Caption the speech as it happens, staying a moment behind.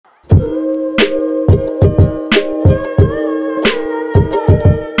Good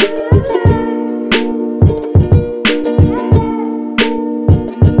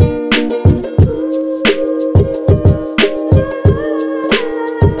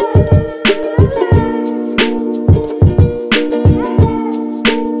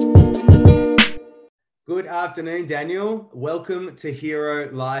afternoon, Daniel. Welcome to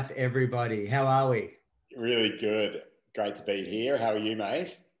Hero Life, everybody. How are we? Really good. Great to be here. How are you,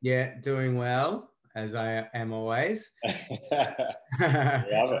 mate? Yeah, doing well, as I am always. Love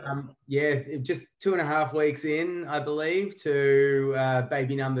it. Yeah, just 2.5 weeks in, I believe, to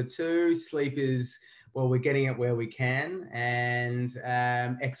baby number two. Sleep is, well, we're getting it where we can. And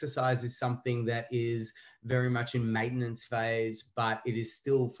exercise is something that is very much in maintenance phase, but it is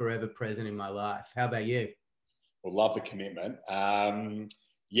still forever present in my life. How about you? Well, love the commitment.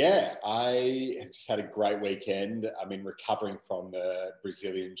 Yeah, I just had a great weekend. I mean, recovering from the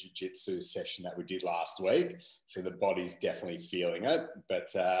Brazilian Jiu-Jitsu session that we did last week. So the body's definitely feeling it, but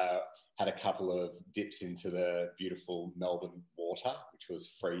had a couple of dips into the beautiful Melbourne water, which was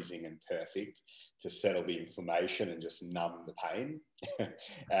freezing and perfect to settle the inflammation and just numb the pain.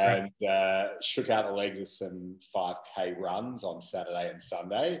 And shook out the legs with some 5K runs on Saturday and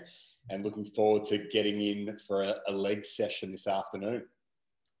Sunday, and looking forward to getting in for a leg session this afternoon.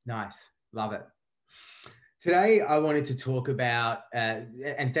 Nice. Love it. Today, I wanted to talk about,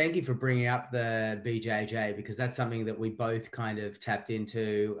 and thank you for bringing up the BJJ, because that's something that we both kind of tapped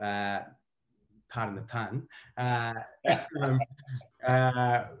into, pardon the pun, um,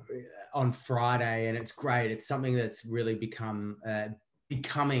 uh, on Friday. And it's great. It's something that's really becoming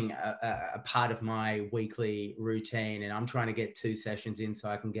a part of my weekly routine. And I'm trying to get 2 sessions in so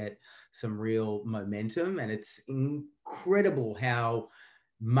I can get some real momentum. And it's incredible how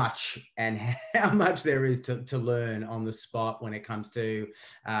much there is to learn on the spot when it comes to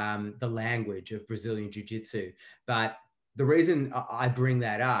the language of Brazilian Jiu-Jitsu. But the reason I bring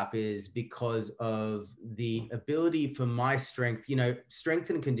that up is because of the ability for my strength. You know, strength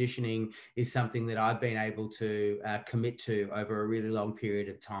and conditioning is something that I've been able to commit to over a really long period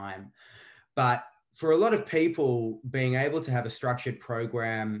of time. But for a lot of people, being able to have a structured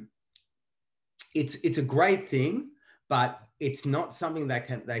program, it's a great thing, but it's not something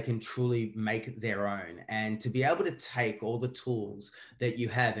that they can truly make their own. And to be able to take all the tools that you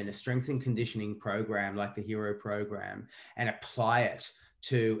have in a strength and conditioning program like the Hero program and apply it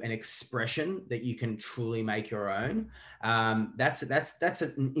to an expression that you can truly make your own, that's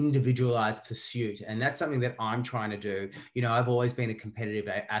an individualized pursuit. And that's something that I'm trying to do. You know, I've always been a competitive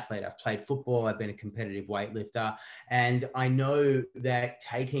athlete. I've played football. I've been a competitive weightlifter. And I know that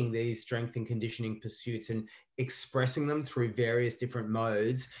taking these strength and conditioning pursuits and expressing them through various different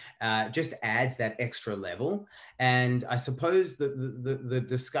modes just adds that extra level. And I suppose the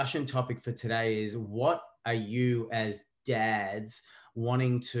discussion topic for today is, what are you as dads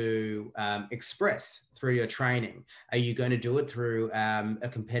wanting to express through your training? Are you going to do it through a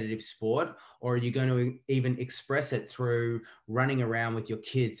competitive sport, or are you going to even express it through running around with your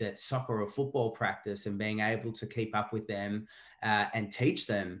kids at soccer or football practice and being able to keep up with them and teach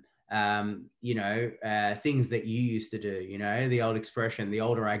them things that you used to do? You know, the old expression, the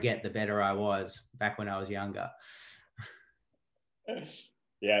older I get, the better I was, back when I was younger.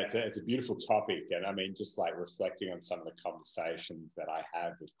 Yeah, it's a beautiful topic. And I mean, just like reflecting on some of the conversations that I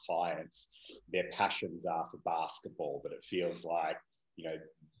have with clients, their passions are for basketball, but it feels like, you know,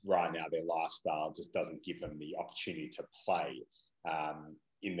 right now their lifestyle just doesn't give them the opportunity to play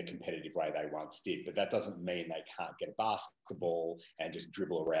in the competitive way they once did. But that doesn't mean they can't get a basketball and just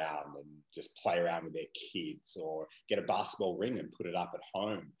dribble around and just play around with their kids, or get a basketball ring and put it up at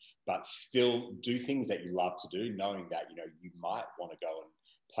home, but still do things that you love to do, knowing that, you know, you might want to go and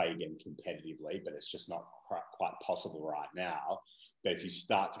play again competitively, but it's just not quite possible right now. But if you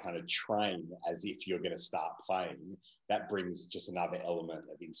start to kind of train as if you're going to start playing, that brings just another element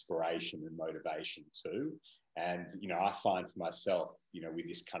of inspiration and motivation too. And, you know, I find for myself, you know, with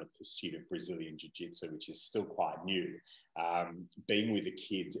this kind of pursuit of Brazilian Jiu-Jitsu, which is still quite new, being with the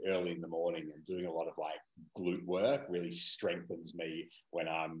kids early in the morning and doing a lot of like glute work really strengthens me when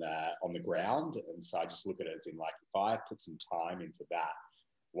I'm on the ground. And so I just look at it as in, like, if I put some time into that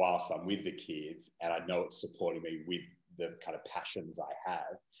whilst I'm with the kids, and I know it's supporting me with the kind of passions I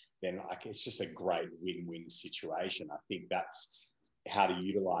have, then it's just a great win-win situation. I think that's how to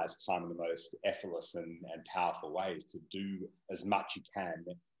utilize time in the most effortless and powerful ways, to do as much you can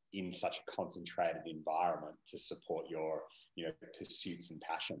in such a concentrated environment to support your, you know, pursuits and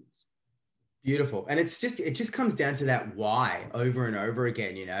passions. Beautiful. And it just comes down to that why over and over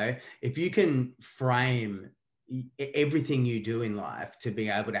again. You know, if you can frame everything you do in life to be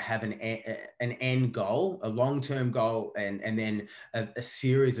able to have an end goal, a long-term goal, and then a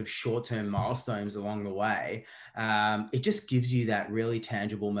series of short-term milestones along the way. It just gives you that really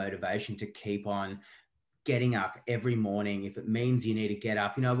tangible motivation to keep on getting up every morning. If it means you need to get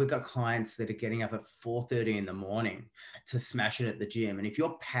up, we've got clients that are getting up at 4:30 in the morning to smash it at the gym. And if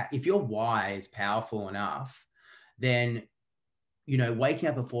your why is powerful enough, then waking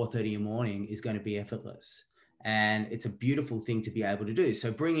up at 4:30 in the morning is going to be effortless. And it's a beautiful thing to be able to do.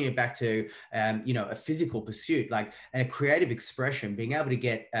 So bringing it back to, a physical pursuit, like, and a creative expression, being able to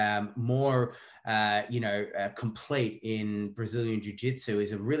get more, complete in Brazilian Jiu-Jitsu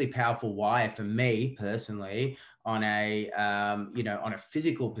is a really powerful why for me personally on on a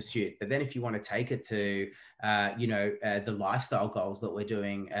physical pursuit. But then if you want to take it to, the lifestyle goals that we're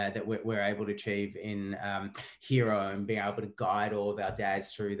doing, that we're able to achieve in Hero, and being able to guide all of our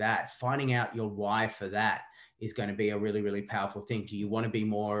dads through that, finding out your why for that is going to be a really, really powerful thing. Do you want to be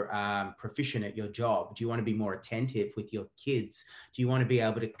more proficient at your job? Do you want to be more attentive with your kids? Do you want to be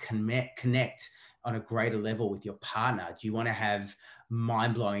able to connect on a greater level with your partner? Do you want to have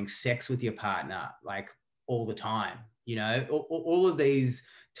mind-blowing sex with your partner, like all the time? All of these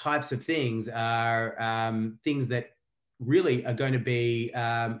types of things are things that really are going to be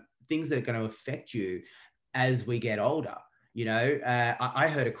things that are going to affect you as we get older. I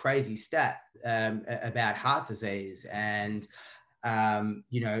heard a crazy stat about heart disease and,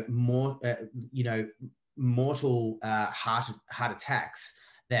 mortal heart attacks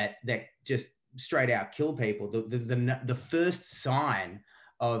that just straight out kill people. The first sign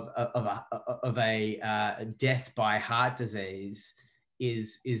of a death by heart disease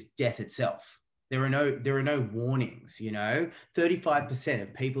is death itself. There are no warnings. 35%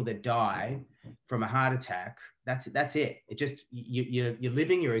 of people that die from a heart attack, that's it. It just, you're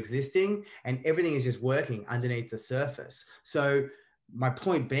living, you're existing, and everything is just working underneath the surface. So my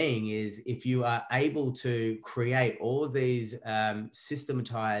point being is, if you are able to create all of these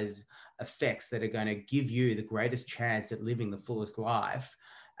systematized effects that are going to give you the greatest chance at living the fullest life,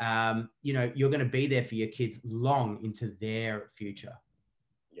 you're going to be there for your kids long into their future.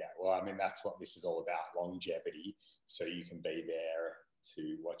 Yeah, well, I mean, that's what this is all about, longevity, so you can be there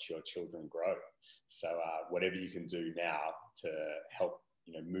to watch your children grow. So whatever you can do now to help,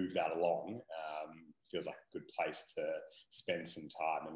 move that along, feels like a good place to spend some time. And